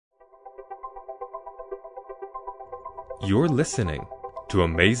You're listening to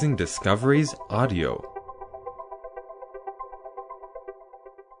Amazing Discoveries Audio.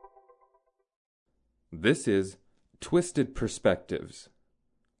 This is Twisted Perspectives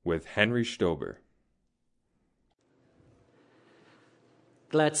with Henry Stober.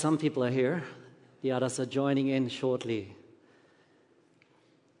 Glad some people are here. The others are joining in shortly.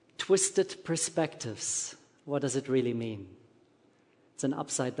 Twisted perspectives. What does it really mean? It's an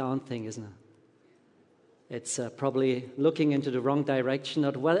upside-down thing, isn't it? It's probably looking into the wrong direction,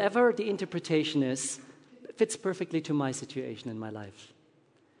 or whatever the interpretation is, fits perfectly to my situation in my life.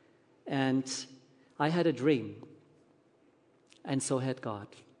 And I had a dream, and so had God.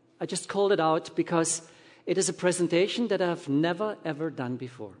 I just called it out because it is a presentation that I've never, ever done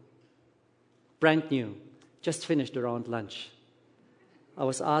before. Brand new, just finished around lunch. I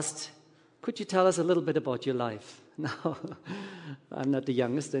was asked, could you tell us a little bit about your life? Now, I'm not the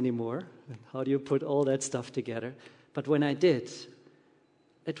youngest anymore. How do you put all that stuff together? But when I did,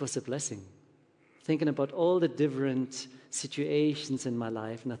 it was a blessing. Thinking about all the different situations in my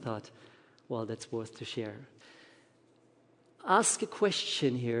life, and I thought, well, that's worth to share. Ask a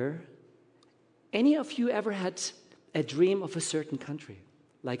question here. Any of you ever had a dream of a certain country?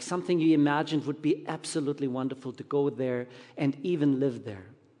 Like something you imagined would be absolutely wonderful to go there and even live there?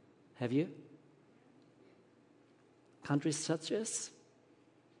 Have you? Countries such as?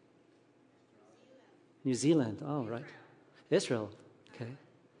 New Zealand. Oh, right. Israel. Okay.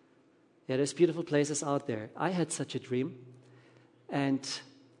 Yeah, there's beautiful places out there. I had such a dream, and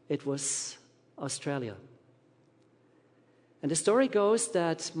it was Australia. And the story goes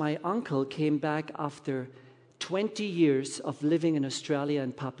that my uncle came back after 20 years of living in Australia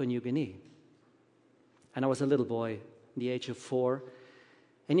and Papua New Guinea. And I was a little boy, the age of 4.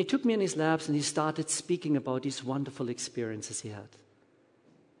 And he took me in his laps and he started speaking about these wonderful experiences he had.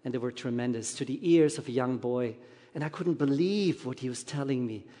 And they were tremendous to the ears of a young boy. And I couldn't believe what he was telling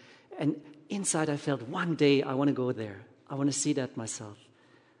me. And inside I felt, one day I want to go there. I want to see that myself.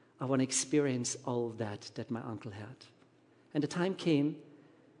 I want to experience all that my uncle had. And the time came,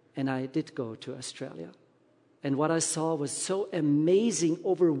 and I did go to Australia. And what I saw was so amazing,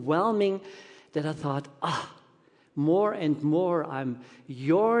 overwhelming, that I thought, more and more I'm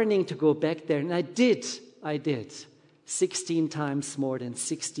yearning to go back there. And I did. 16 times more than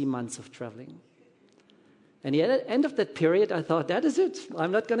 60 months of traveling. And at the end of that period, I thought, that is it.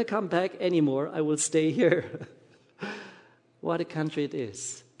 I'm not going to come back anymore. I will stay here. What a country it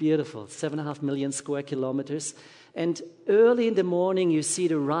is. Beautiful. 7.5 million square kilometers. And early in the morning, you see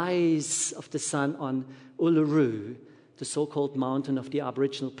the rise of the sun on Uluru, the so-called mountain of the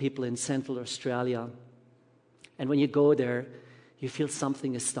Aboriginal people in central Australia. And when you go there, you feel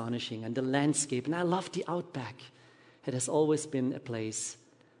something astonishing. And the landscape, and I love the outback. It has always been a place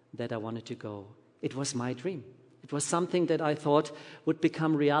that I wanted to go. It was my dream. It was something that I thought would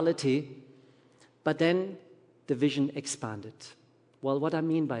become reality. But then the vision expanded. Well, what I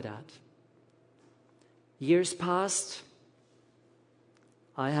mean by that? Years passed.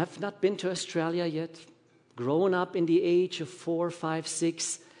 I have not been to Australia yet. Grown up in the age of 4, 5,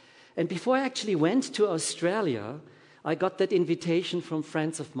 6. And before I actually went to Australia, I got that invitation from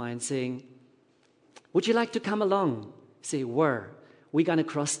friends of mine saying, would you like to come along? I say, where? We're going to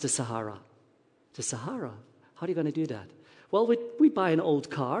cross the Sahara. The Sahara? How are you going to do that? Well, we buy an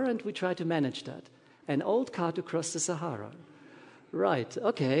old car and we try to manage that. An old car to cross the Sahara. Right,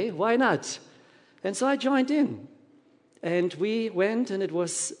 okay, why not? And so I joined in. And we went, and it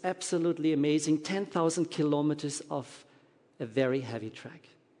was absolutely amazing. 10,000 kilometers of a very heavy track.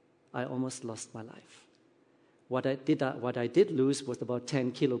 I almost lost my life. What I did lose was about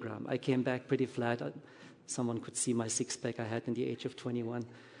 10 kilograms. I came back pretty flat. Someone could see my six-pack I had in the age of 21,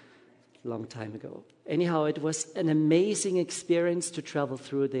 a long time ago. Anyhow, it was an amazing experience to travel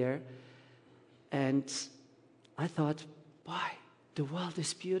through there. And I thought, boy, the world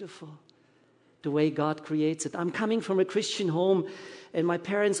is beautiful. The way God creates it. I'm coming from a Christian home, and my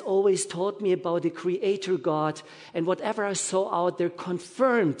parents always taught me about the Creator God, and whatever I saw out there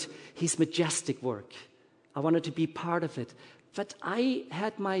confirmed His majestic work. I wanted to be part of it. But I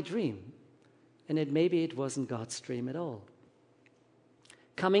had my dream, and maybe it wasn't God's dream at all.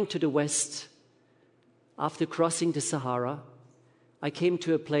 Coming to the west, after crossing the Sahara, I came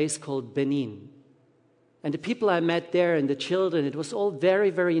to a place called Benin. And the people I met there and the children, it was all very,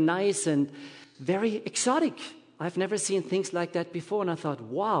 very nice and very exotic. I've never seen things like that before. And I thought,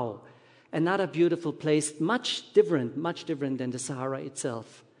 wow, another beautiful place, much different than the Sahara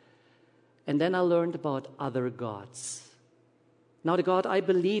itself. And then I learned about other gods. Now, the God I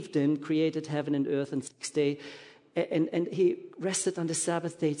believed in created heaven and earth in 6 days, and He rested on the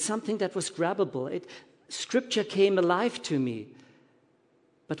Sabbath day. It's something that was grabbable. Scripture came alive to me.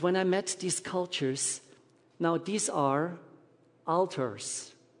 But when I met these cultures, now these are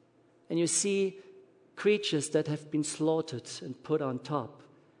altars. And you see creatures that have been slaughtered and put on top.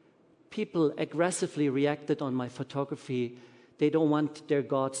 People aggressively reacted on my photography. They don't want their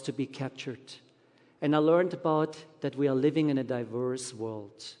gods to be captured. And I learned about that we are living in a diverse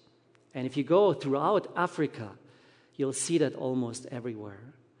world. And if you go throughout Africa, you'll see that almost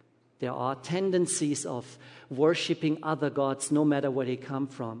everywhere. There are tendencies of worshiping other gods, no matter where they come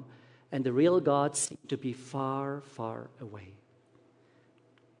from. And the real gods seem to be far, far away.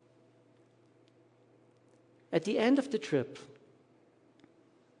 At the end of the trip,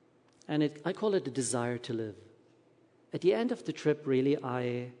 and I call it the desire to live. At the end of the trip, really,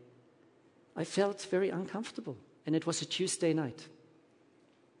 I felt very uncomfortable. And it was a Tuesday night.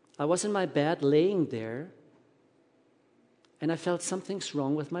 I was in my bed laying there, and I felt something's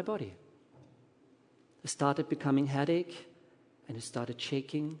wrong with my body. I started becoming headache, and it started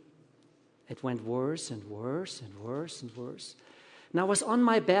shaking. It went worse and worse and worse and worse. And I was on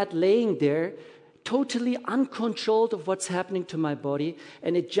my bed laying there, totally uncontrolled of what's happening to my body,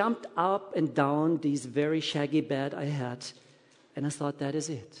 and it jumped up and down this very shaggy bed I had, and I thought, that is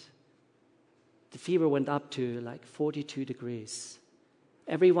it. The fever went up to like 42 degrees.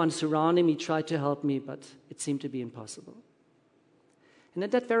 Everyone surrounding me tried to help me, but it seemed to be impossible. And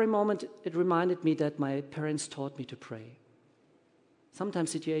at that very moment, it reminded me that my parents taught me to pray.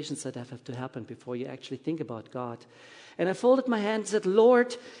 Sometimes situations that have to happen before you actually think about God. And I folded my hands and said,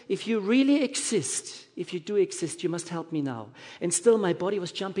 Lord, if you really exist, if you do exist, you must help me now. And still my body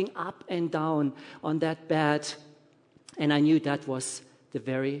was jumping up and down on that bed. And I knew that was the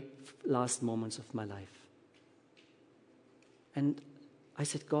very last moments of my life. And I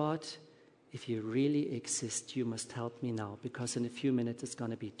said, God, if you really exist, you must help me now, because in a few minutes it's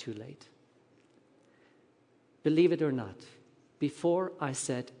going to be too late. Believe it or not, before I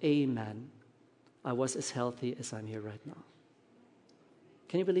said amen, I was as healthy as I'm here right now.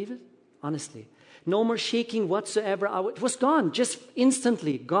 Can you believe it? Honestly. No more shaking whatsoever. It was gone, just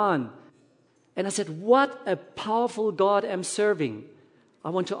instantly gone. And I said, what a powerful God I'm serving.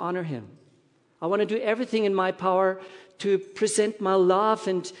 I want to honor him. I want to do everything in my power to present my love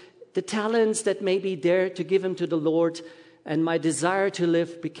and the talents that may be there to give him to the Lord. And my desire to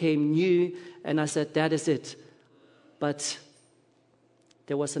live became new. And I said, that is it. But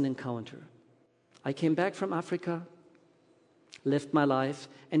there was an encounter. I came back from Africa, lived my life,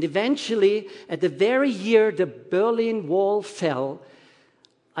 and eventually, at the very year the Berlin Wall fell,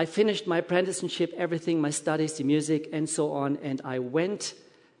 I finished my apprenticeship, everything, my studies, the music, and so on, and I went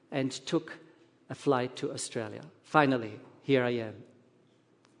and took a flight to Australia. Finally, here I am.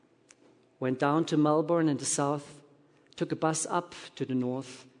 Went down to Melbourne in the south, took a bus up to the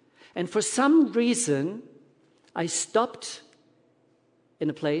north, and for some reason, I stopped in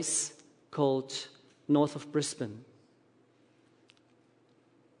a place called north of Brisbane.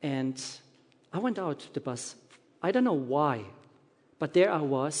 And I went out the bus. I don't know why, but there I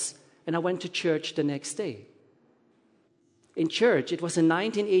was, and I went to church the next day. In church, it was in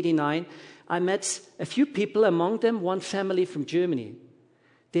 1989, I met a few people, among them one family from Germany.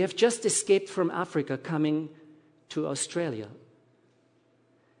 They have just escaped from Africa, coming to Australia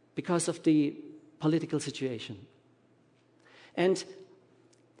because of the political situation. And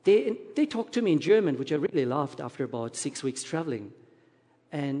they talked to me in German, which I really loved after about 6 weeks traveling.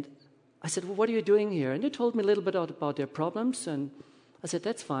 And I said, well, what are you doing here? And they told me a little bit about their problems. And I said,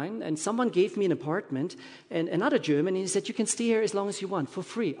 that's fine. And someone gave me an apartment, and another German, and he said, you can stay here as long as you want, for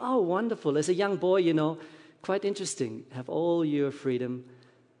free. Oh, wonderful. As a young boy, quite interesting. Have all your freedom.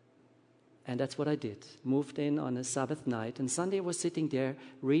 And that's what I did. Moved in on a Sabbath night. And Sunday I was sitting there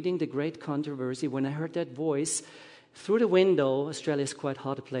reading The Great Controversy when I heard that voice through the window. Australia is quite a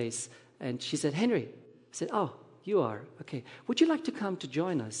hot place. And she said, Henry. I said, oh, you are. Okay. Would you like to come to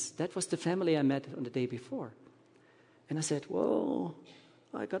join us? That was the family I met on the day before. And I said, whoa,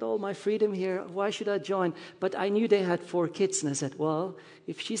 I got all my freedom here. Why should I join? But I knew they had 4 kids. And I said, well,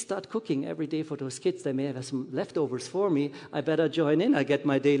 if she starts cooking every day for those kids, they may have some leftovers for me. I better join in. I get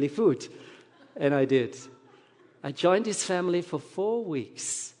my daily food. And I did. I joined his family for 4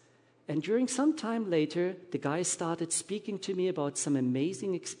 weeks. And during some time later, the guy started speaking to me about some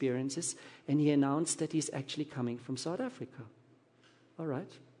amazing experiences. And he announced that he's actually coming from South Africa. All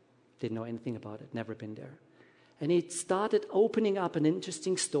right. Didn't know anything about it. Never been there. And he started opening up an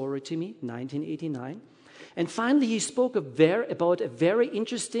interesting story to me, 1989. And finally, he spoke about a very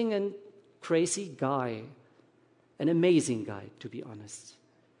interesting and crazy guy. An amazing guy, to be honest.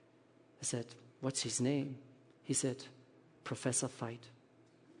 I said, what's his name? He said, Professor Fight.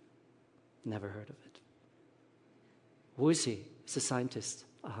 Never heard of it. Who is he? He's a scientist.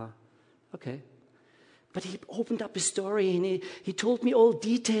 Okay. But he opened up his story and he told me all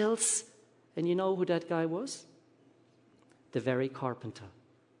details. And you know who that guy was? The very carpenter.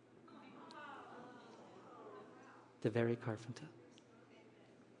 The very carpenter.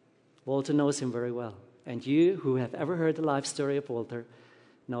 Walter knows him very well. And you who have ever heard the life story of Walter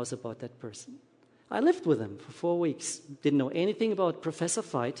knows about that person. I lived with him for 4 weeks. Didn't know anything about Professor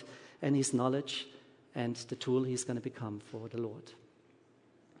Veit and his knowledge and the tool he's going to become for the Lord.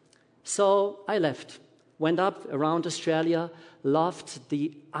 So I left. Went up around Australia, loved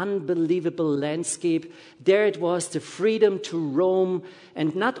the unbelievable landscape. There it was, the freedom to roam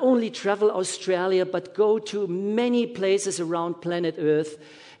and not only travel Australia, but go to many places around planet Earth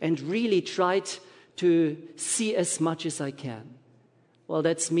and really tried to see as much as I can. Well,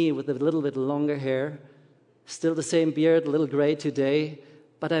 that's me with a little bit longer hair, still the same beard, a little gray today,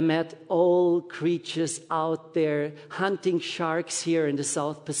 but I met all creatures out there, hunting sharks here in the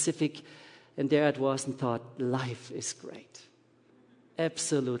South Pacific. And there it was and thought, life is great.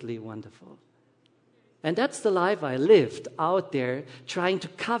 Absolutely wonderful. And that's the life I lived out there, trying to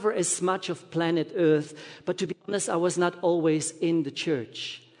cover as much of planet Earth. But to be honest, I was not always in the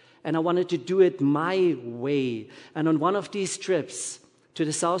church. And I wanted to do it my way. And on one of these trips to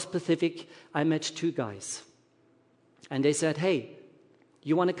the South Pacific, I met 2 guys. And they said, hey,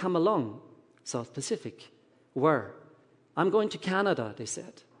 you want to come along? South Pacific. Where? I'm going to Canada, they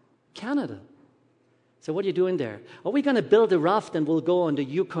said. Canada. So what are you doing there? Are we going to build a raft and we'll go on the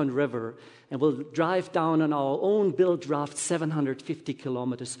Yukon River and we'll drive down on our own built raft 750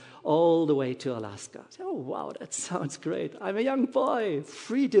 kilometers all the way to Alaska? I said, oh, wow, that sounds great. I'm a young boy,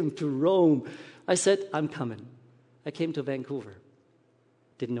 freedom to roam. I said, I'm coming. I came to Vancouver.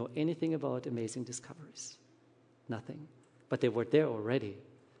 Didn't know anything about Amazing Discoveries. Nothing. But they were there already.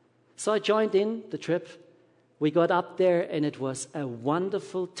 So I joined in the trip. We got up there, and it was a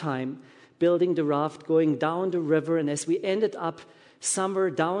wonderful time building the raft, going down the river. And as we ended up somewhere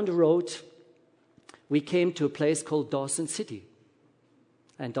down the road, we came to a place called Dawson City.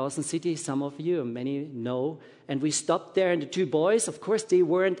 And Dawson City, some of you, many know. And we stopped there, and the 2 boys, of course, they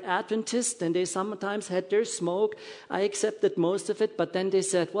weren't Adventists, and they sometimes had their smoke. I accepted most of it, but then they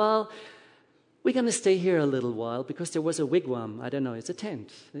said, well, we're going to stay here a little while because there was a wigwam. I don't know, it's a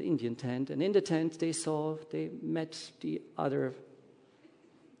tent, an Indian tent. And in the tent, they met the other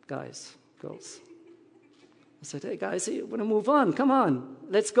guys, girls. I said, hey, guys, you want to move on? Come on,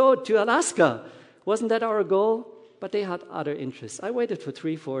 let's go to Alaska. Wasn't that our goal? But they had other interests. I waited for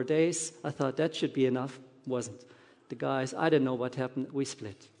 3-4 days. I thought that should be enough. Wasn't. The guys, I don't know what happened. We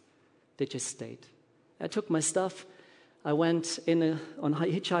split. They just stayed. I took my stuff. I went on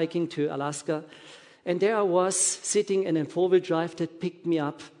hitchhiking to Alaska, and there I was sitting in a 4-wheel drive that picked me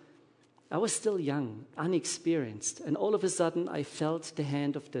up. I was still young, unexperienced, and all of a sudden I felt the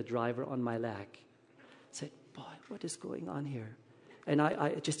hand of the driver on my leg. I said, boy, what is going on here? And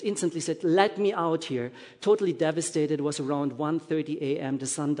I just instantly said, let me out here. Totally devastated. It was around 1:30 a.m. The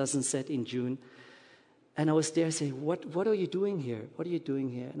sun doesn't set in June. And I was there saying, what are you doing here? What are you doing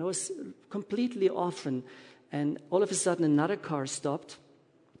here? And I was completely off. And all of a sudden, another car stopped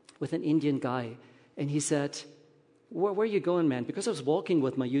with an Indian guy. And he said, where are you going, man? Because I was walking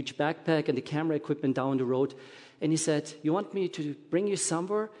with my huge backpack and the camera equipment down the road. And he said, you want me to bring you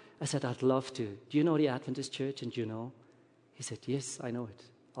somewhere? I said, I'd love to. Do you know the Adventist church? And you know? He said, yes, I know it.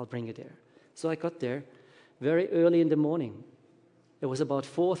 I'll bring you there. So I got there very early in the morning. It was about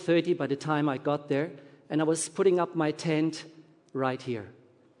 4:30 by the time I got there. And I was putting up my tent right here.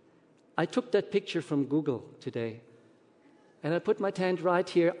 I took that picture from Google today, and I put my tent right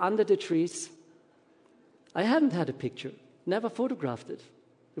here under the trees. I hadn't had a picture, never photographed it.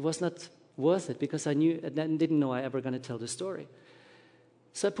 It was not worth it because I didn't know I ever going to tell the story.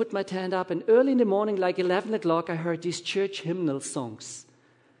 So I put my tent up, and early in the morning, like 11 o'clock, I heard these church hymnal songs.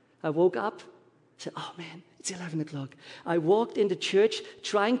 I woke up, said, oh man, it's 11 o'clock. I walked in the church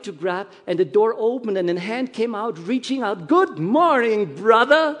trying to grab, and the door opened, and a hand came out, reaching out, good morning,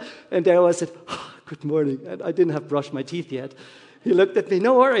 brother. And there I said, oh, good morning. And I didn't have brushed my teeth yet. He looked at me,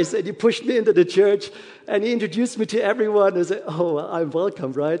 no worries, and he pushed me into the church, and he introduced me to everyone. I said, oh, well, I'm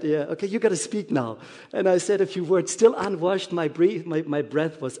welcome, right? Yeah, okay, you got to speak now. And I said a few words, still unwashed. My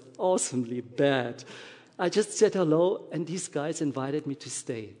breath was awesomely bad. I just said hello, and these guys invited me to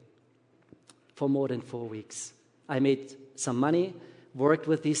stay for more than 4 weeks. I made some money, worked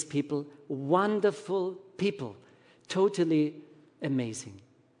with these people, wonderful people, totally amazing.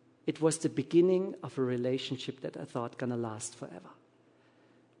 It was the beginning of a relationship that I thought gonna last forever.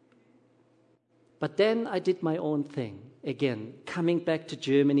 But then I did my own thing. Again, coming back to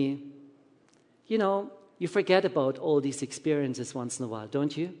Germany. You know, You forget about all these experiences once in a while,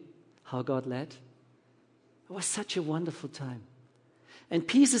 don't you? How God led. It was such a wonderful time. And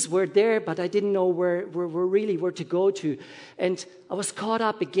pieces were there, but I didn't know where to go to. And I was caught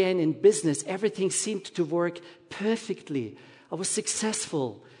up again in business. Everything seemed to work perfectly. I was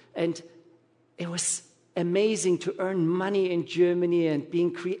successful. And it was amazing to earn money in Germany and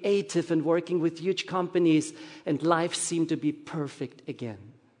being creative and working with huge companies. And life seemed to be perfect again.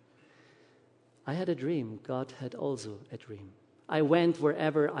 I had a dream. God had also a dream. I went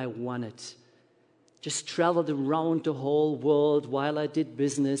wherever I wanted. Just traveled around the whole world while I did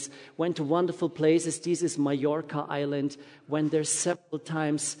business. Went to wonderful places. This is Mallorca Island. Went there several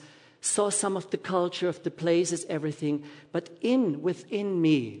times. Saw some of the culture of the places, everything. But within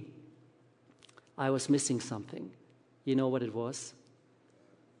me, I was missing something. You know what it was?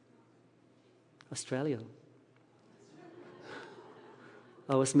 Australia.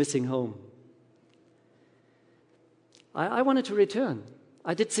 I was missing home. I wanted to return.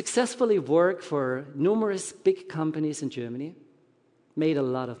 I did successfully work for numerous big companies in Germany, made a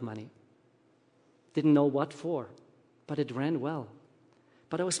lot of money. Didn't know what for, but it ran well.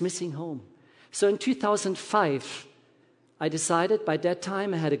 But I was missing home. So in 2005, I decided, by that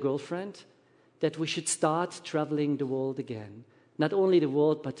time I had a girlfriend, that we should start traveling the world again. Not only the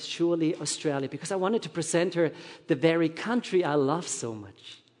world, but surely Australia, because I wanted to present her the very country I love so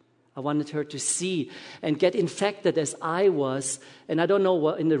much. I wanted her to see and get infected as I was. And I don't know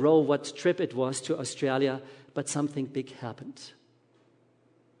what trip it was to Australia, but something big happened.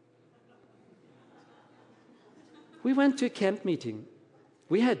 We went to a camp meeting.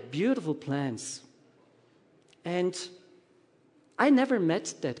 We had beautiful plans. And I never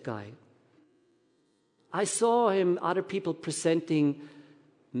met that guy. I saw him, other people presenting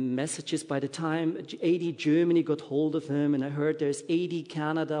messages. By the time AD Germany got hold of him, and I heard there's AD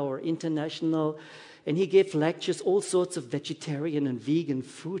Canada or international, and he gave lectures, all sorts of vegetarian and vegan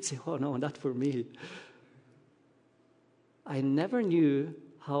foods. Oh no, not for me. I never knew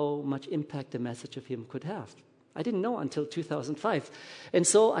how much impact the message of him could have. I didn't know until 2005. And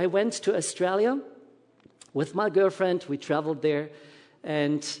so I went to Australia with my girlfriend. We traveled there,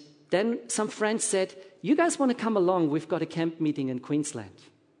 and then some friends said, "You guys want to come along? We've got a camp meeting in Queensland."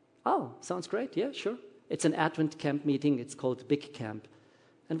 Oh, sounds great. Yeah, sure. It's an Advent camp meeting. It's called Big Camp.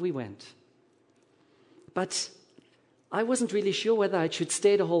 And we went. But I wasn't really sure whether I should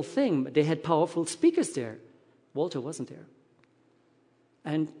stay the whole thing. They had powerful speakers there. Walter wasn't there.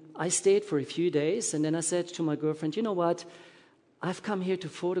 And I stayed for a few days, and then I said to my girlfriend, "You know what? I've come here to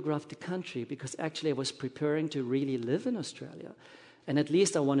photograph the country because actually I was preparing to really live in Australia. And at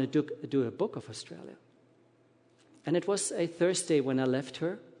least I want to do a book of Australia." And it was a Thursday when I left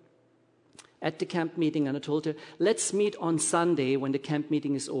her at the camp meeting, and I told her, "Let's meet on Sunday when the camp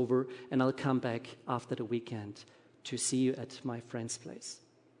meeting is over, and I'll come back after the weekend to see you at my friend's place."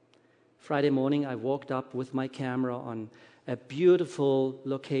 Friday morning, I walked up with my camera on a beautiful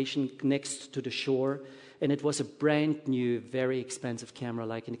location next to the shore, and it was a brand new, very expensive camera,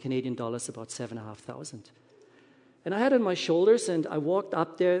 like in Canadian dollars, about $7,500. And I had it on my shoulders, and I walked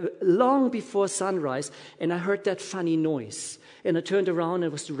up there long before sunrise, and I heard that funny noise. And I turned around, and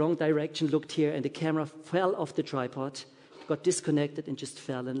it was the wrong direction, looked here, and the camera fell off the tripod, got disconnected, and just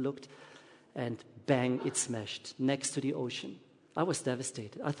fell and looked, and bang, it smashed next to the ocean. I was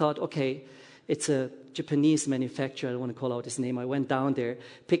devastated. I thought, okay, it's a Japanese manufacturer. I don't want to call out his name. I went down there,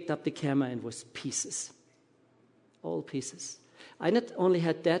 picked up the camera, and it was pieces. All pieces. I not only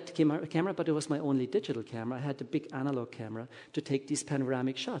had that camera, but it was my only digital camera. I had the big analog camera to take these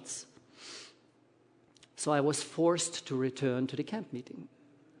panoramic shots. So I was forced to return to the camp meeting.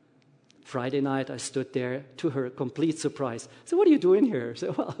 Friday night, I stood there, to her complete surprise. So, "What are you doing here?" I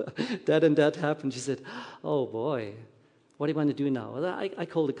said, "Well, that and that happened." She said, "Oh boy, what do you want to do now?" Well, I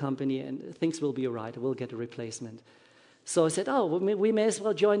called the company, and things will be all right. We'll get a replacement. So I said, "Oh, well, we may as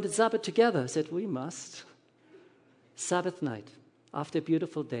well join the Sabbath together." I said, "We must." Sabbath night, after a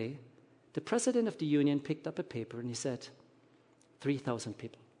beautiful day, the president of the union picked up a paper and he said, 3,000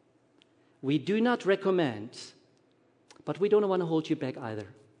 people. We do not recommend, but we don't want to hold you back either.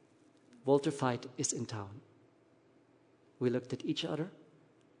 Walter Veit is in town. We looked at each other.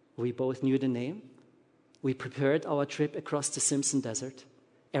 We both knew the name. We prepared our trip across the Simpson Desert.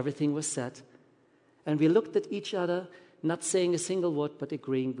 Everything was set. And we looked at each other, not saying a single word, but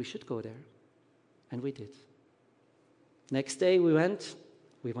agreeing we should go there. And we did. Next day we went.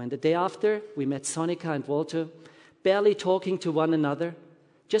 We went the day after. We met Sonika and Walter, barely talking to one another.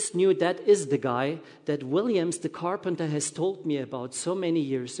 Just knew that is the guy that Williams, the carpenter, has told me about so many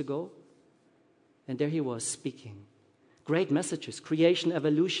years ago. And there he was speaking. Great messages, creation,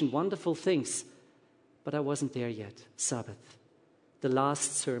 evolution, wonderful things. but I wasn't there yet. Sabbath, the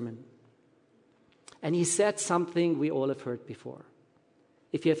last sermon. And he said something we all have heard before.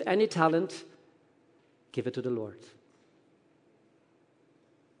 If you have any talent, give it to the Lord.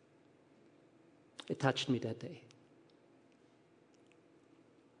 It touched me that day.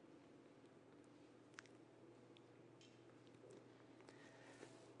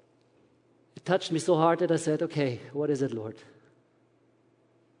 It touched me so hard that I said, okay, what is it, Lord?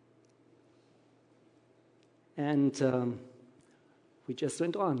 And we just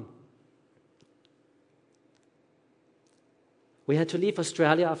went on. We had to leave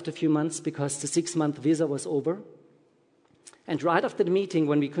Australia after a few months because the 6-month visa was over. And right after the meeting,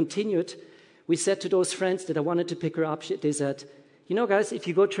 when we continued, we said to those friends that I wanted to pick her up, they said, you know, guys, if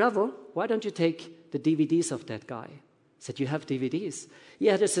you go travel, why don't you take the DVDs of that guy? I said, you have DVDs?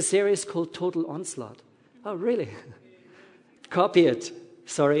 Yeah, there's a series called Total Onslaught. Oh, really? Copy it.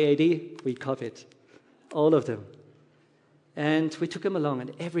 Sorry, AD, we copied all of them. And we took them along,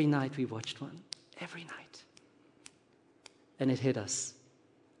 and every night we watched one. Every night. And it hit us.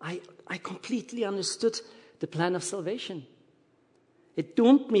 I completely understood the plan of salvation. It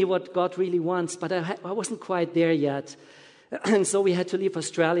dawned me what God really wants, but I wasn't quite there yet. And so we had to leave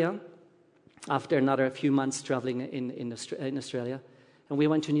Australia after another few months traveling in Australia. And we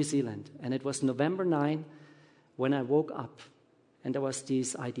went to New Zealand. And it was November 9 when I woke up. And there was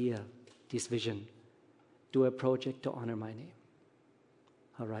this idea, this vision. Do a project to honor my name.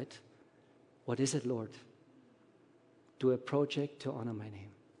 All right. What is it, Lord? Do a project to honor my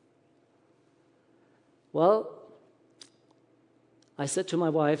name. Well, I said to my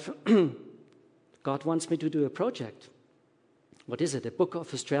wife, God wants me to do a project. What is it, a book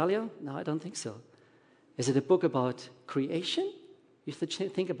of Australia? No, I don't think so. Is it a book about creation? You have to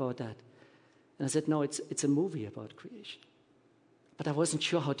think about that. And I said, no, it's a movie about creation. But I wasn't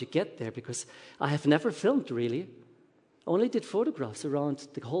sure how to get there because I have never filmed really. I only did photographs around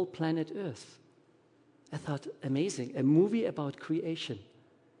the whole planet Earth. I thought, amazing, a movie about creation.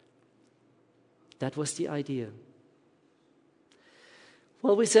 That was the idea.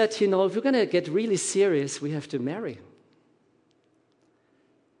 Well, we said, if we're going to get really serious, we have to marry.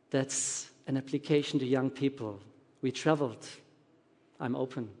 That's an application to young people. We traveled. I'm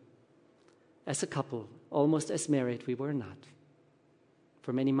open. As a couple, almost as married, we were not.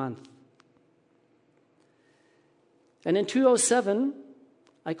 For many months. And in 2007,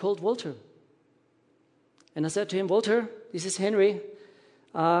 I called Walter. And I said to him, Walter, this is Henry.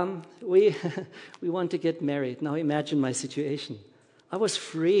 We want to get married. Now imagine my situation. I was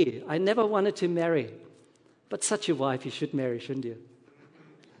free. I never wanted to marry. But such a wife you should marry, shouldn't you?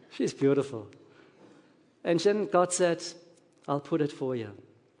 She's beautiful. And then God said, I'll put it for you.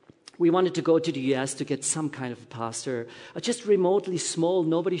 We wanted to go to the US to get some kind of a pastor, just remotely small,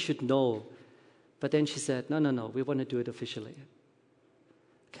 nobody should know. But then she said, no, we want to do it officially.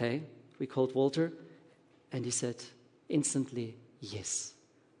 Okay, we called Walter, and he said instantly, yes.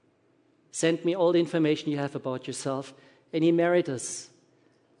 Send me all the information you have about yourself, and he married us.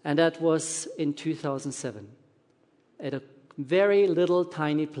 And that was in 2007, at a very little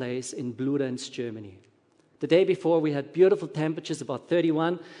tiny place in Bludenz, Germany. The day before, we had beautiful temperatures, about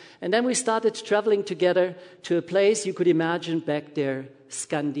 31. And then we started traveling together to a place you could imagine back there,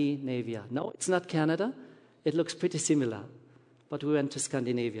 Scandinavia. No, it's not Canada. It looks pretty similar. But we went to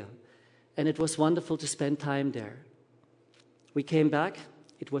Scandinavia. And it was wonderful to spend time there. We came back.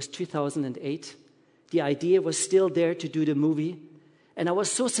 It was 2008. The idea was still there to do the movie. And I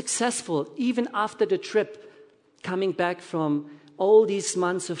was so successful, even after the trip, coming back from all these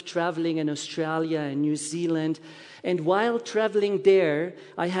months of traveling in Australia and New Zealand. And while traveling there,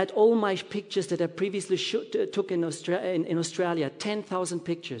 I had all my pictures that I previously took in Australia, 10,000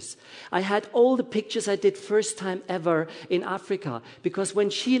 pictures. I had all the pictures I did first time ever in Africa. Because when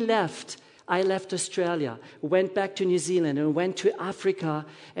she left, I left Australia, went back to New Zealand and went to Africa.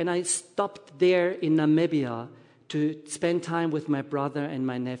 And I stopped there in Namibia to spend time with my brother and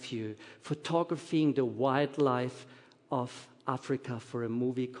my nephew, photographing the wildlife of Africa for a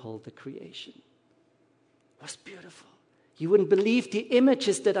movie called The Creation. It was beautiful. You wouldn't believe the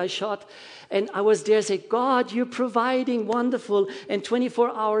images that I shot. And I was there saying, God, you're providing wonderful. And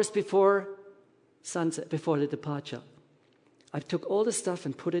 24 hours before sunset, before the departure, I took all the stuff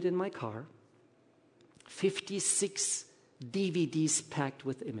and put it in my car. 56 DVDs packed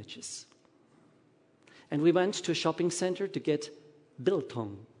with images. And we went to a shopping center to get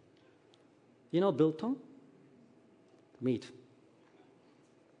biltong. You know biltong? Meat.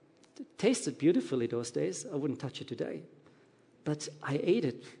 It tasted beautifully those days. I wouldn't touch it today. But I ate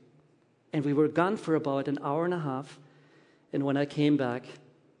it. And we were gone for about an hour and a half. And when I came back,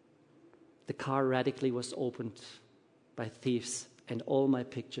 the car radically was opened by thieves, and all my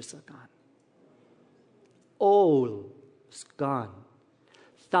pictures are gone. All is gone.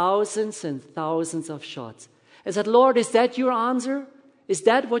 Thousands and thousands of shots. I said, Lord, is that your answer? Is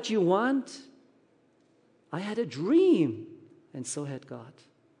that what you want? I had a dream, and so had God.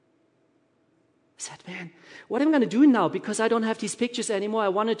 I said, man, what am I going to do now? Because I don't have these pictures anymore. I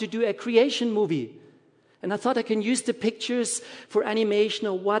wanted to do a creation movie. And I thought I can use the pictures for animation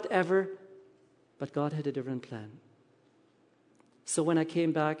or whatever. But God had a different plan. So when I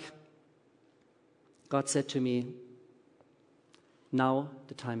came back, God said to me, now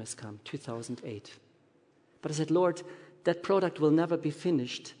the time has come, 2008. But I said, Lord, that product will never be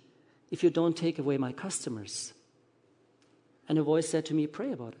finished if you don't take away my customers. And a voice said to me,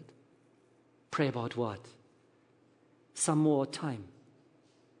 pray about it. Pray about what? Some more time.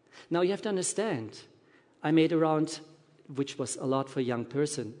 Now you have to understand, I made around, which was a lot for a young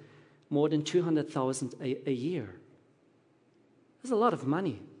person, more than 200,000 a year. That's a lot of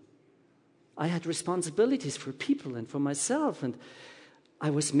money. I had responsibilities for people and for myself, and I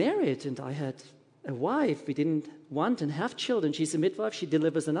was married, and I had a wife. We didn't want and have children. She's a midwife. She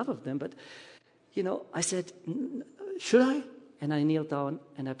delivers enough of them. But, I said, should I? And I kneeled down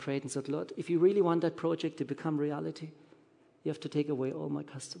and I prayed and said, Lord, if you really want that project to become reality, you have to take away all my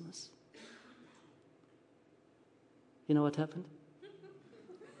customers. You know what happened?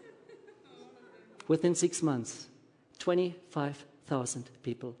 Within 6 months, 25,000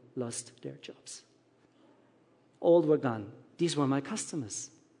 people lost their jobs. All were gone. These were my customers.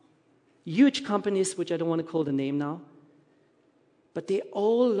 Huge companies, which I don't want to call the name now, but they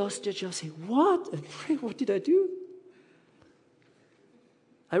all lost their jobs. Say, what? What did I do?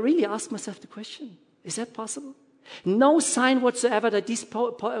 I really asked myself the question, is that possible? No sign whatsoever that these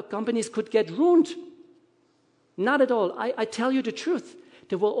companies could get ruined. Not at all. I tell you the truth.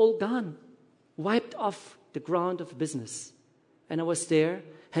 They were all gone, wiped off the ground of business. And I was there,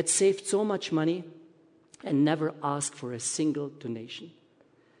 had saved so much money, and never asked for a single donation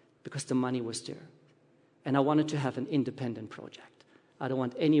because the money was there. And I wanted to have an independent project. I don't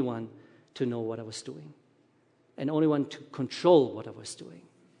want anyone to know what I was doing and only want to control what I was doing.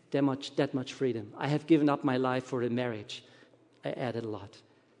 That much freedom. I have given up my life for a marriage. I added a lot.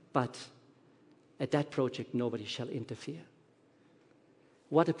 But at that project, nobody shall interfere.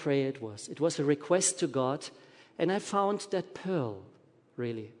 What a prayer it was. It was a request to God, and I found that pearl,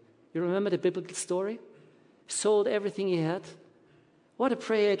 really. You remember the biblical story? Sold everything he had. What a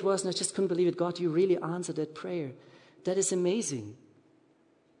prayer it was, and I just couldn't believe it. God, you really answered that prayer. That is amazing.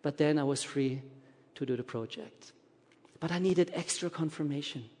 But then I was free to do the project. But I needed extra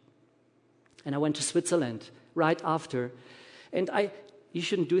confirmation. And I went to Switzerland right after. And you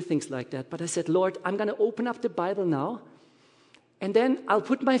shouldn't do things like that, but I said, Lord, I'm going to open up the Bible now, and then I'll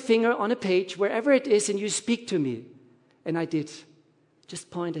put my finger on a page, wherever it is, and you speak to me. And I did. Just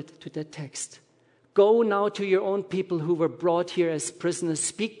pointed to that text. Go now to your own people who were brought here as prisoners.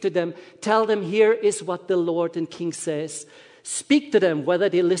 Speak to them. Tell them, here is what the Lord and King says. Speak to them, whether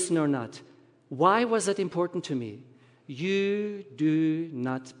they listen or not. Why was that important to me? You do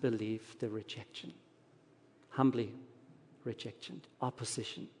not believe the rejection. Humbly rejection,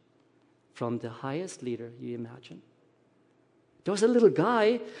 opposition from the highest leader you imagine. There was a little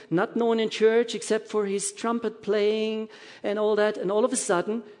guy, not known in church except for his trumpet playing and all that, and all of a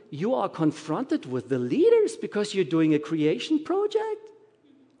sudden you are confronted with the leaders because you're doing a creation project?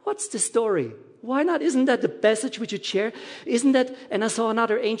 What's the story? Why not? Isn't that the message we should share? Isn't that, and I saw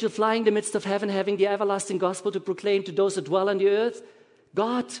another angel flying in the midst of heaven, having the everlasting gospel to proclaim to those that dwell on the earth.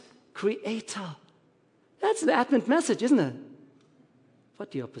 God, Creator. That's the Advent message, isn't it?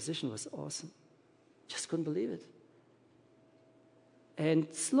 But the opposition was awesome. Just couldn't believe it. And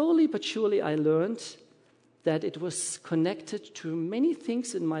slowly but surely I learned that it was connected to many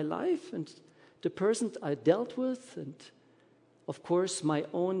things in my life and the person I dealt with, and of course my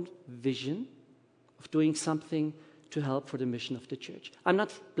own vision of doing something to help for the mission of the church. I'm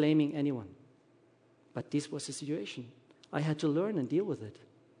not blaming anyone, but this was the situation. I had to learn and deal with it.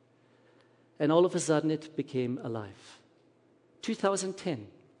 And all of a sudden it became alive. 2010.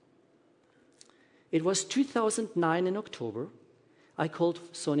 It was 2009 in October. I called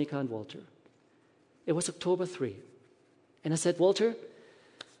Sonika and Walter. It was October 3. And I said, Walter,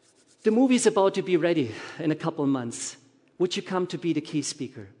 the movie is about to be ready in a couple of months. Would you come to be the key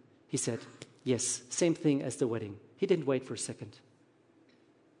speaker? He said, yes, same thing as the wedding. He didn't wait for a second.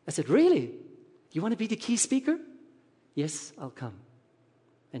 I said, really? You want to be the key speaker? Yes, I'll come.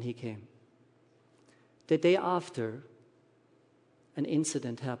 And he came. The day after, an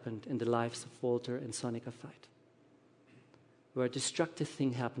incident happened in the lives of Walter and Sonika Veit. where a destructive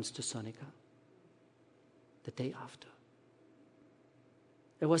thing happens to Sonika. The day after.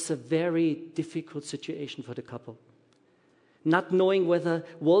 It was a very difficult situation for the couple. Not knowing whether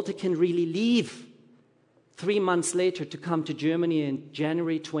Walter can really leave 3 months later to come to Germany in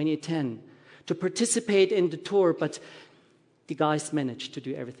January 2010 to participate in the tour, but the guys managed to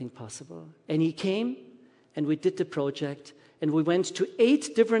do everything possible. And he came, and we did the project, and we went to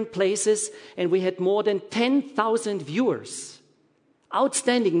 8 different places, and we had more than 10,000 viewers.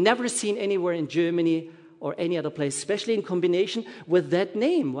 Outstanding, never seen anywhere in Germany or any other place, especially in combination with that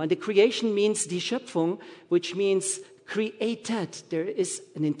name. And the creation means die Schöpfung, which means created. There is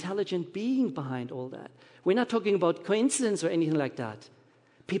an intelligent being behind all that. We're not talking about coincidence or anything like that.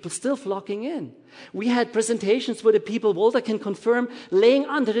 People still flocking in. We had presentations where the people, Walter can confirm, laying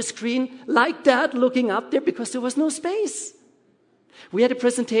under the screen like that, looking up there because there was no space. We had a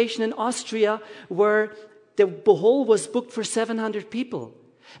presentation in Austria where the hall was booked for 700 people.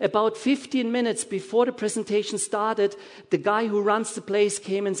 About 15 minutes before the presentation started, the guy who runs the place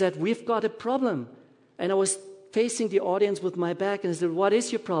came and said, "We've got a problem." And I was facing the audience with my back and I said, "What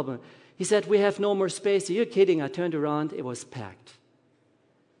is your problem?" He said, "We have no more space." Are you kidding? I turned around, it was packed.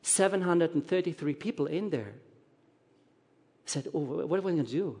 733 people in there. I said, "Oh, what are we going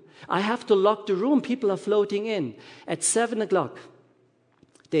to do? I have to lock the room. People are floating in." At 7 o'clock,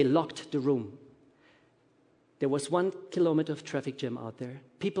 they locked the room. There was 1 kilometer of traffic jam out there.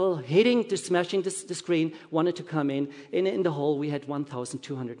 People hitting, smashing the screen, wanted to come in. In the hall, we had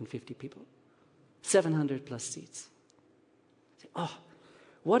 1,250 people. 700 plus seats. Oh,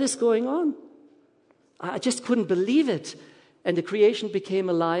 what is going on? I just couldn't believe it. And the creation became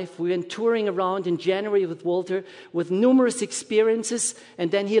alive. We went touring around in January with Walter with numerous experiences.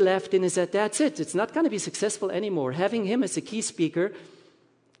 And then he left and he said, "That's it. It's not going to be successful anymore. Having him as a key speaker,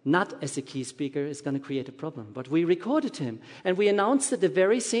 not as a key speaker, is going to create a problem." But we recorded him. And we announced it the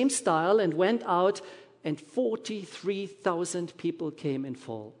very same style and went out. And 43,000 people came in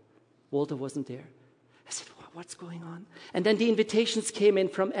fall. Walter wasn't there. I said, "What's going on?" And then the invitations came in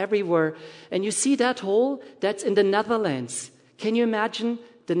from everywhere. And you see that hall? That's in the Netherlands. Can you imagine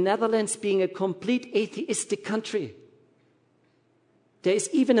the Netherlands being a complete atheistic country? There is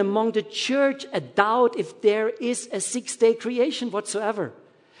even among the church a doubt if there is a 6-day creation whatsoever.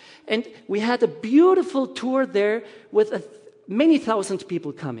 And we had a beautiful tour there with many thousand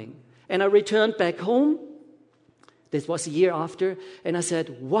people coming. And I returned back home. This was a year after. And I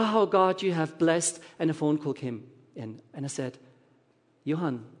said, "Wow, God, you have blessed." And a phone call came in. And I said,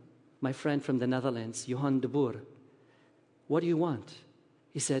 "Johan, my friend from the Netherlands, Johan de Boer, what do you want?"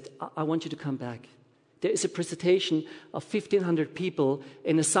 He said, I want you to come back. There is a presentation of 1,500 people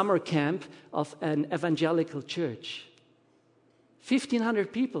in a summer camp of an evangelical church.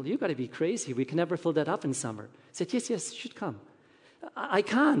 1,500 people, you got to be crazy. We can never fill that up in summer. I said, yes, you should come. I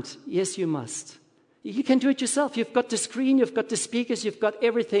can't. Yes, you must. You can do it yourself. You've got the screen, you've got the speakers, you've got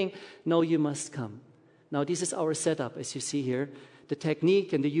everything. No, you must come. Now, this is our setup, as you see here. The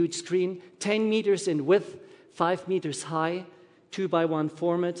technique and the huge screen, 10 meters in width, 5 meters high, 2x1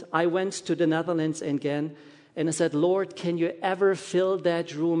 format. I went to the Netherlands again, and I said, "Lord, can you ever fill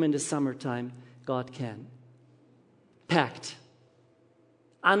that room in the summertime?" God can. Packed.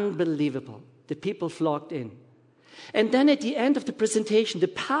 Unbelievable. The people flocked in. And then at the end of the presentation, the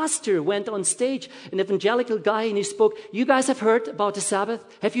pastor went on stage, an evangelical guy, and he spoke, "You guys have heard about the Sabbath?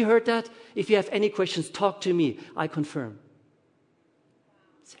 Have you heard that? If you have any questions, talk to me. I confirm."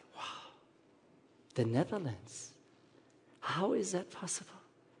 I say, wow, the Netherlands. How is that possible?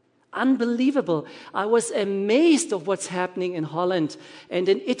 Unbelievable. I was amazed of what's happening in Holland and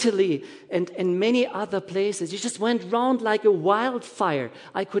in Italy and in many other places. It just went round like a wildfire.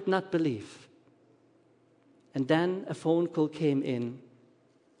 I could not believe. And then a phone call came in.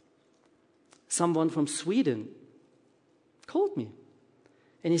 Someone from Sweden called me.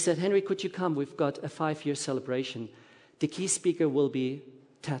 And he said, "Henry, could you come? We've got a 5-year celebration. The key speaker will be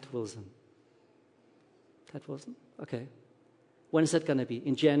Ted Wilson." Ted Wilson? Okay. When is that going to be?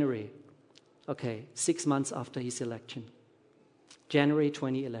 In January. Okay, 6 months after his election. January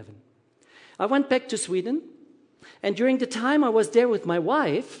 2011. I went back to Sweden. And during the time I was there with my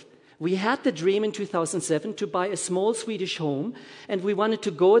wife, we had the dream in 2007 to buy a small Swedish home, and we wanted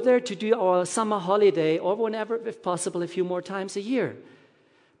to go there to do our summer holiday, or whenever, if possible, a few more times a year.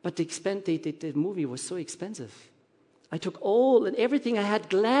 But the movie was so expensive. I took all and everything I had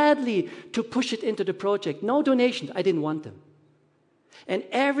gladly to push it into the project. No donations. I didn't want them. And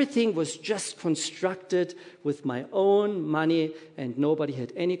everything was just constructed with my own money, and nobody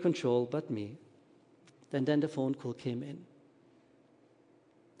had any control but me. And then the phone call came in.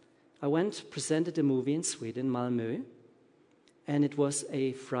 I went, presented the movie in Sweden, Malmö, and it was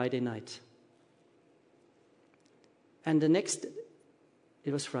a Friday night. And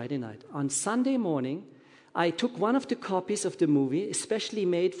it was Friday night. On Sunday morning, I took one of the copies of the movie, especially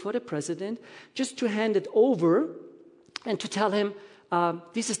made for the president, just to hand it over and to tell him,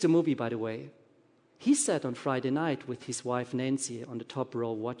 this is the movie, by the way. He sat on Friday night with his wife, Nancy, on the top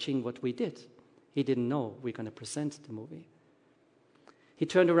row watching what we did. He didn't know we're going to present the movie. He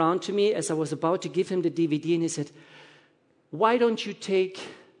turned around to me as I was about to give him the DVD and he said, "Why don't you take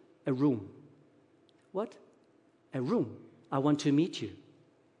a room?" "What? A room? I want to meet you."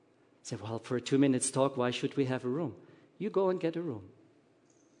 I said, "Well, for a 2 minutes talk, why should we have a room? You go and get a room."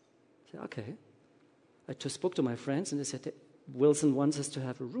 I said, "Okay." I just spoke to my friends and they said, "Wilson wants us to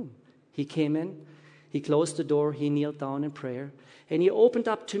have a room." He came in, he closed the door, he kneeled down in prayer, and he opened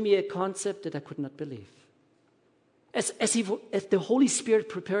up to me a concept that I could not believe. As the Holy Spirit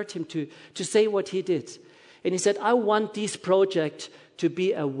prepared him to say what he did. And he said, "I want this project to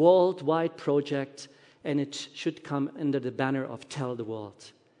be a worldwide project, and it should come under the banner of Tell the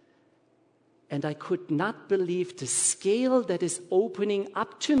World." And I could not believe the scale that is opening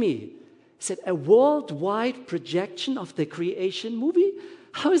up to me. He said, "A worldwide projection of the creation movie?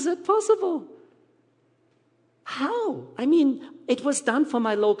 How is that possible?" How? I mean, it was done for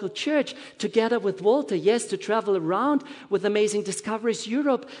my local church together with Walter, yes, to travel around with Amazing Discoveries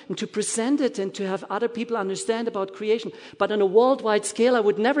Europe and to present it and to have other people understand about creation. But on a worldwide scale, I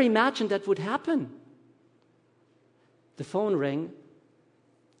would never imagine that would happen. The phone rang.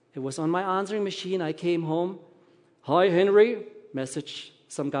 It was on my answering machine. I came home. "Hi, Henry." Message.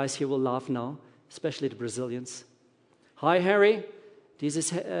 Some guys here will laugh now, especially the Brazilians. "Hi, Henry. This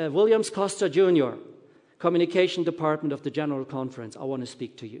is Williams Costa Jr., Communication Department of the General Conference. I want to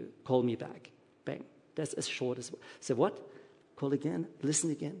speak to you. Call me back." Bang. That's as short as... I said, "What?" "Call again. Listen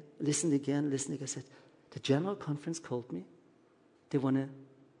again. Listen again. Listen again." I said, "The General Conference called me. They want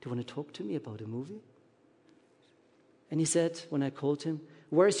to talk to me about a movie?" And he said, when I called him,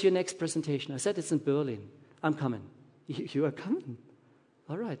 "Where's your next presentation?" I said, "It's in Berlin. I'm coming." You are coming?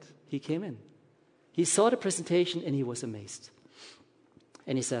 All right. He came in. He saw the presentation and he was amazed.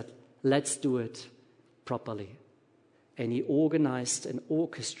 And he said, "Let's do it properly." And he organized an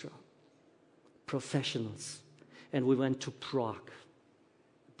orchestra, professionals. And we went to Prague,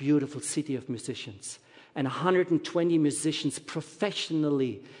 beautiful city of musicians. And 120 musicians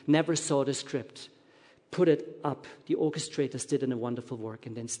professionally, never saw the script, put it up. The orchestrators did a wonderful work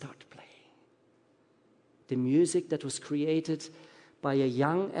and then started playing. The music that was created by a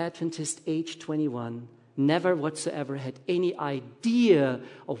young Adventist, age 21, never whatsoever had any idea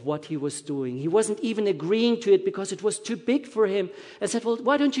of what he was doing. He wasn't even agreeing to it because it was too big for him. I said, "Well,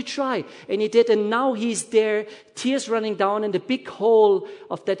 why don't you try?" And he did, and now he's there, tears running down in the big hall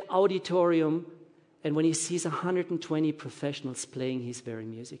of that auditorium. And when he sees 120 professionals playing his very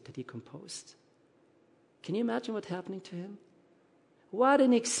music that he composed. Can you imagine what's happening to him? What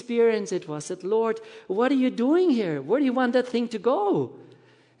an experience it was. I said, "Lord, what are you doing here? Where do you want that thing to go?"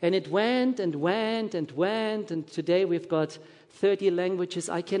 And it went and went and went. And today we've got 30 languages.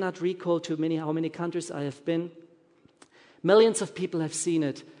 I cannot recall how many countries I have been. Millions of people have seen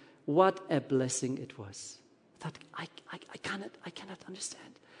it. What a blessing it was. I thought, I cannot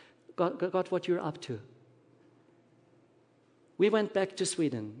understand. God, what you're up to. We went back to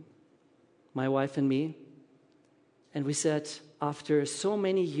Sweden, my wife and me. And we said, after so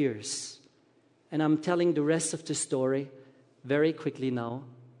many years, and I'm telling the rest of the story very quickly now,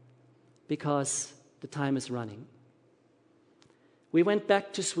 because the time is running. We went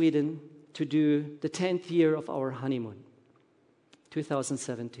back to Sweden to do the 10th year of our honeymoon,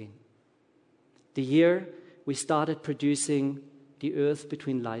 2017. The year we started producing The Earth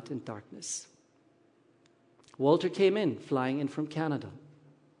Between Light and Darkness. Walter came in, flying in from Canada.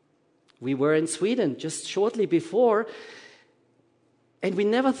 We were in Sweden just shortly before, and we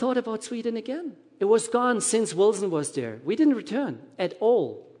never thought about Sweden again. It was gone since Wilson was there. We didn't return at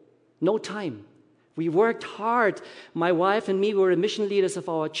all. No time. We worked hard. My wife and me were mission leaders of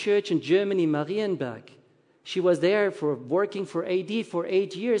our church in Germany, Marienberg. She was there working for AD for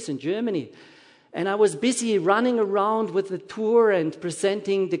 8 years in Germany. And I was busy running around with the tour and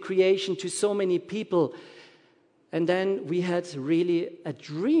presenting the creation to so many people. And then we had really a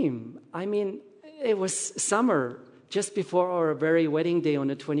dream. I mean, it was summer, just before our very wedding day on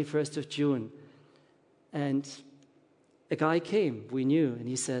the 21st of June. And a guy came, we knew, and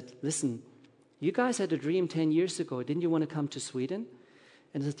he said, "Listen, you guys had a dream 10 years ago. Didn't you want to come to Sweden?"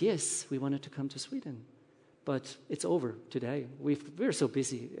 And I said, "Yes, we wanted to come to Sweden. But it's over today. We're so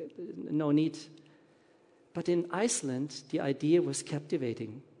busy. No need." But in Iceland, the idea was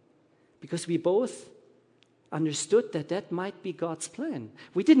captivating because we both understood that that might be God's plan.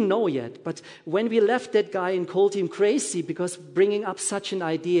 We didn't know yet, but when we left that guy and called him crazy because bringing up such an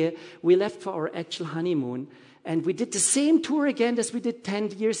idea, we left for our actual honeymoon. And we did the same tour again as we did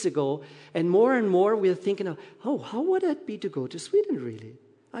 10 years ago. And more we're thinking, oh, how would it be to go to Sweden, really?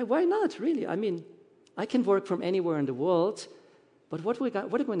 Why not, really? I mean, I can work from anywhere in the world, but what are we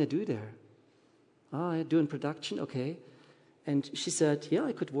going to do there? Doing production, okay. And she said, yeah,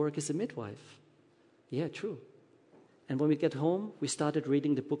 I could work as a midwife. Yeah, true. And when we get home, we started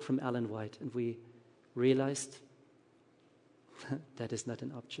reading the book from Ellen White, and we realized that is not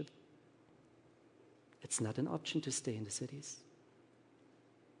an option. It's not an option to stay in the cities.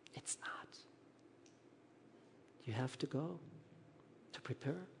 It's not. You have to go to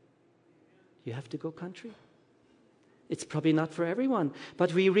prepare. You have to go country. It's probably not for everyone,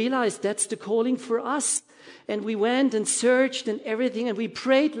 but we realized that's the calling for us. And we went and searched and everything, and we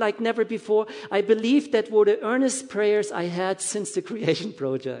prayed like never before. I believe that were the earnest prayers I had since the creation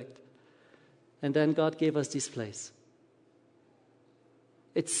project. And then God gave us this place.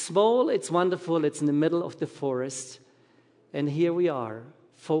 It's small, it's wonderful, it's in the middle of the forest. And here we are,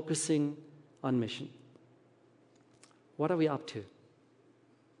 focusing on mission. What are we up to?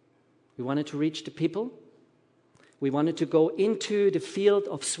 We wanted to reach the people. We wanted to go into the field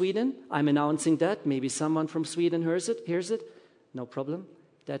of Sweden. I'm announcing that. Maybe someone from Sweden hears it. No problem.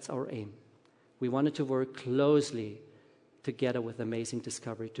 That's our aim. We wanted to work closely together with Amazing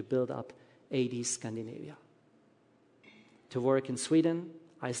Discovery to build up AD Scandinavia. To work in Sweden,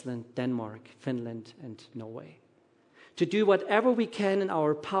 Iceland, Denmark, Finland, and Norway. To do whatever we can in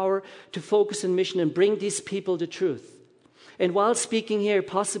our power to focus on mission and bring these people the truth. And while speaking here,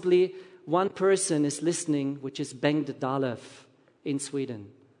 possibly one person is listening, which is Bengt Dalev in Sweden.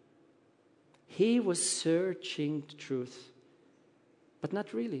 He was searching the truth, but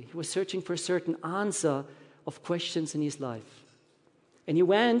not really. He was searching for a certain answer of questions in his life. And he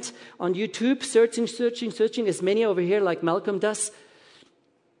went on YouTube, searching, as many over here, like Malcolm does.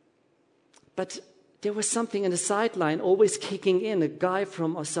 But there was something in the sideline always kicking in. A guy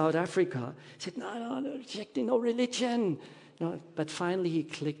from South Africa said, no, rejecting no religion. No, but finally he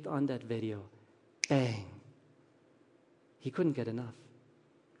clicked on that video. Bang. He couldn't get enough.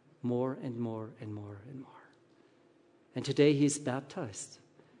 More and more and more and more. And today he's baptized.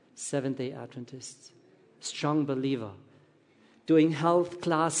 Seventh-day Adventist. Strong believer. Doing health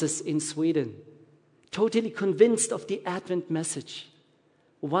classes in Sweden. Totally convinced of the Advent message.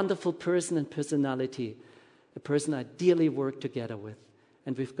 A wonderful person and personality. A person I dearly work together with.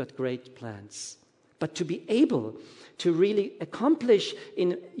 And we've got great plans. But to be able to really accomplish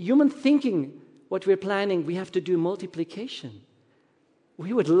in human thinking what we're planning, we have to do multiplication.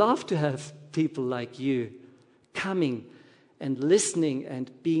 We would love to have people like you coming and listening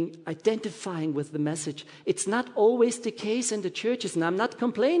and identifying with the message. It's not always the case in the churches, and I'm not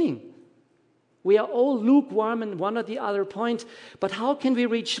complaining. We are all lukewarm in one or the other point. But how can we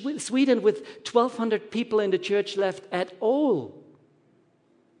reach Sweden with 1,200 people in the church left at all?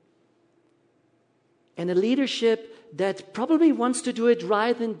 And a leadership that probably wants to do it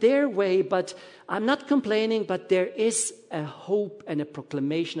right in their way, but I'm not complaining, but there is a hope and a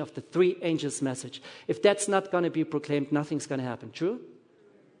proclamation of the three angels' message. If that's not going to be proclaimed, nothing's going to happen. True?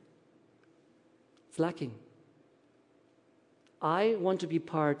 It's lacking. I want to be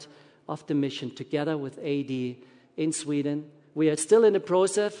part of the mission together with AD in Sweden. We are still in the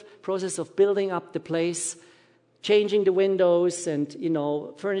process of building up the place, changing the windows and,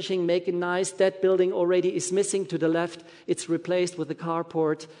 furnishing, making nice. That building already is missing to the left. It's replaced with a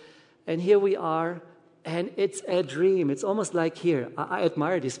carport. And here we are, and it's a dream. It's almost like here. I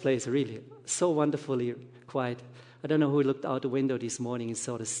admire this place, really. So wonderfully quiet. I don't know who looked out the window this morning and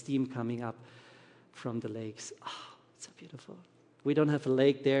saw the steam coming up from the lakes. Oh, it's so beautiful. We don't have a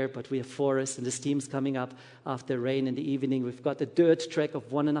lake there, but we have forest, and the steam's coming up after rain in the evening. We've got a dirt track of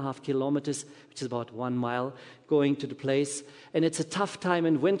 1.5 kilometers, which is about 1 mile, going to the place. And it's a tough time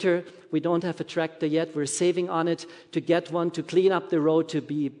in winter. We don't have a tractor yet. We're saving on it to get one, to clean up the road, to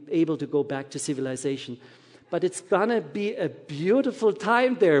be able to go back to civilization. But it's going to be a beautiful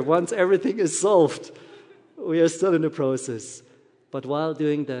time there once everything is solved. We are still in the process. But while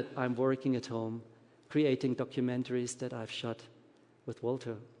doing that, I'm working at home, creating documentaries that I've shot with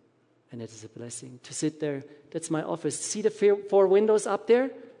Walter, and it is a blessing to sit there. That's my office. See the 4 windows up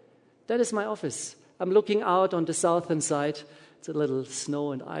there? That is my office. I'm looking out on the southern side. It's a little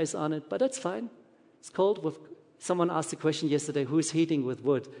snow and ice on it, but that's fine. It's cold. Someone asked the question yesterday, who's heating with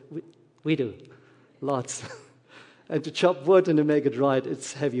wood? We do. Lots. And to chop wood and to make it right,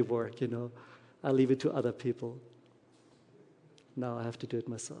 it's heavy work, I leave it to other people. Now I have to do it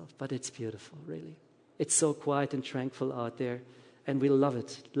myself, but it's beautiful, really. It's so quiet and tranquil out there, and we love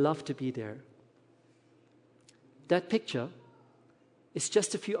it, love to be there. That picture is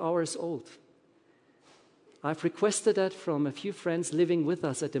just a few hours old. I've requested that from a few friends living with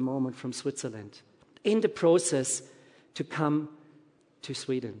us at the moment from Switzerland, in the process to come to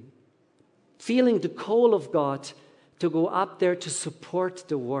Sweden, feeling the call of God to go up there to support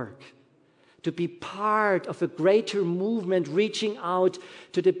the work, to be part of a greater movement reaching out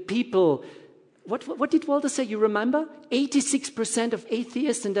to the people. What did Walter say? You remember? 86% of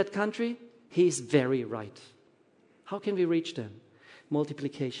atheists in that country? He's very right. How can we reach them?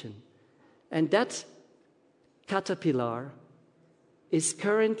 Multiplication. And that caterpillar is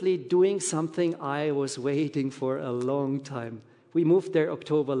currently doing something I was waiting for a long time. We moved there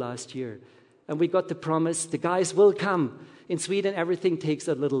October last year, and we got the promise the guys will come. In Sweden, everything takes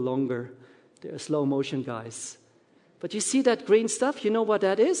a little longer. They're slow motion guys. But you see that green stuff? You know what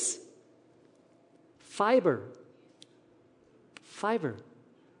that is? Fiber. Fiber.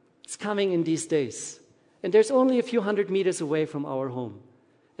 It's coming in these days. And there's only a few hundred meters away from our home.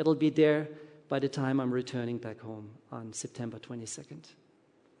 It'll be there by the time I'm returning back home on September 22nd.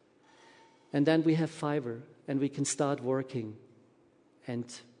 And then we have fiber, and we can start working and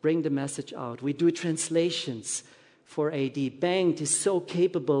bring the message out. We do translations for AD. Bank is so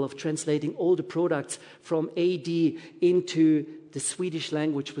capable of translating all the products from AD into the Swedish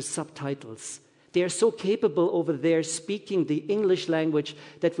language with subtitles. They are so capable over there speaking the English language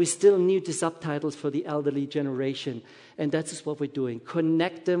that we still need the subtitles for the elderly generation. And that's what we're doing.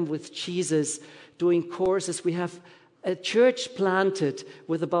 Connect them with Jesus, doing courses. We have a church planted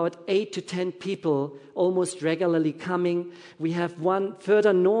with about 8 to 10 people almost regularly coming. We have one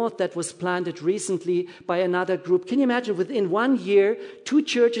further north that was planted recently by another group. Can you imagine within 1 year, 2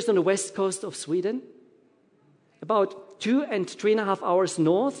 churches on the west coast of Sweden? About 2 and 3.5 hours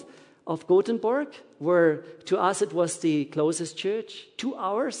north of Gothenburg, where to us it was the closest church. 2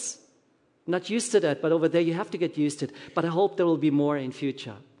 hours. Not used to that, but over there you have to get used to it. But I hope there will be more in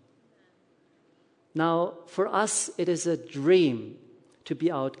future. Now, for us, it is a dream to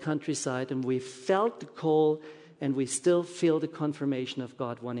be out countryside, and we felt the call, and we still feel the confirmation of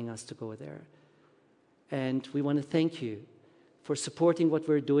God wanting us to go there. And we want to thank you for supporting what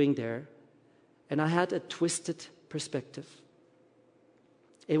we're doing there. And I had a twisted perspective.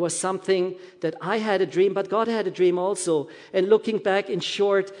 It was something that I had a dream, but God had a dream also. And looking back, in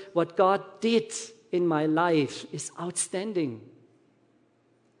short, what God did in my life is outstanding.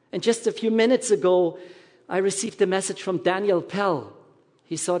 And just a few minutes ago, I received a message from Daniel Pell.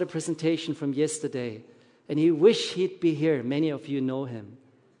 He saw the presentation from yesterday, and he wished he'd be here. Many of you know him.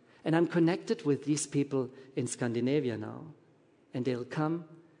 And I'm connected with these people in Scandinavia now. And they'll come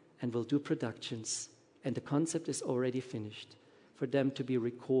and we'll do productions. And the concept is already finished for them to be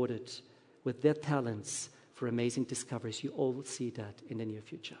recorded with their talents for amazing discoveries. You all will see that in the near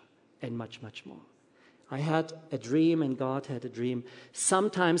future, and much, much more. I had a dream, and God had a dream.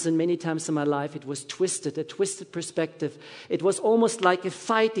 Sometimes and many times in my life, it was twisted, a twisted perspective. It was almost like a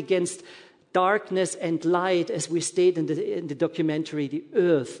fight against darkness and light, as we stated in the documentary, The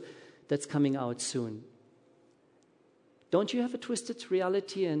Earth, that's coming out soon. Don't you have a twisted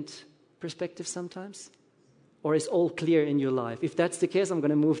reality and perspective sometimes? Or is all clear in your life? If that's the case, I'm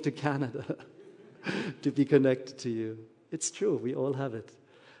going to move to Canada to be connected to you. It's true, we all have it.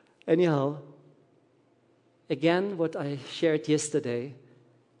 Anyhow, again, what I shared yesterday,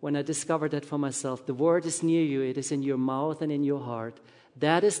 when I discovered that for myself, the word is near you, it is in your mouth and in your heart.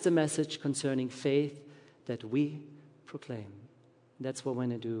 That is the message concerning faith that we proclaim. That's what we're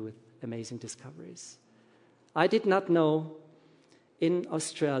going to do with Amazing Discoveries. I did not know in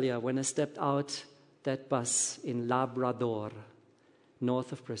Australia, when I stepped out that bus in Labrador,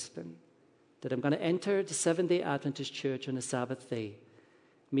 north of Brisbane, that I'm going to enter the Seventh-day Adventist Church on a Sabbath day,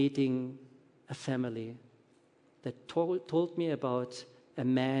 meeting a family that told me about a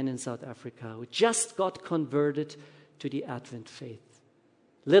man in South Africa who just got converted to the Advent faith.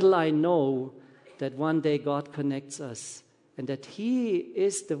 Little I know that one day God connects us, and that He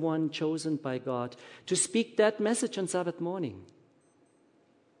is the one chosen by God to speak that message on Sabbath morning.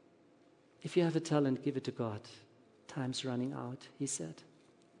 If you have a talent, give it to God. Time's running out, He said.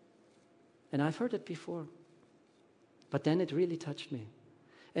 And I've heard it before. But then it really touched me.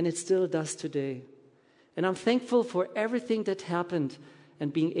 And it still does today. And I'm thankful for everything that happened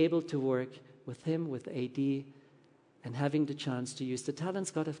and being able to work with him, with AD, and having the chance to use the talents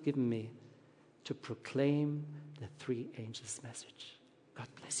God has given me to proclaim the three angels' message. God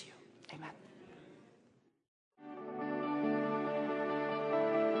bless you. Amen.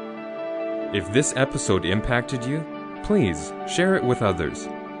 If this episode impacted you, please share it with others.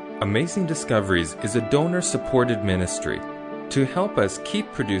 Amazing Discoveries is a donor-supported ministry. To help us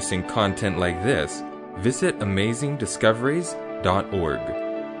keep producing content like this, visit amazingdiscoveries.org.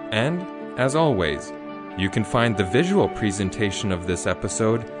 And, as always, you can find the visual presentation of this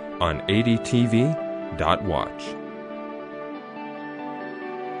episode on adtv.watch.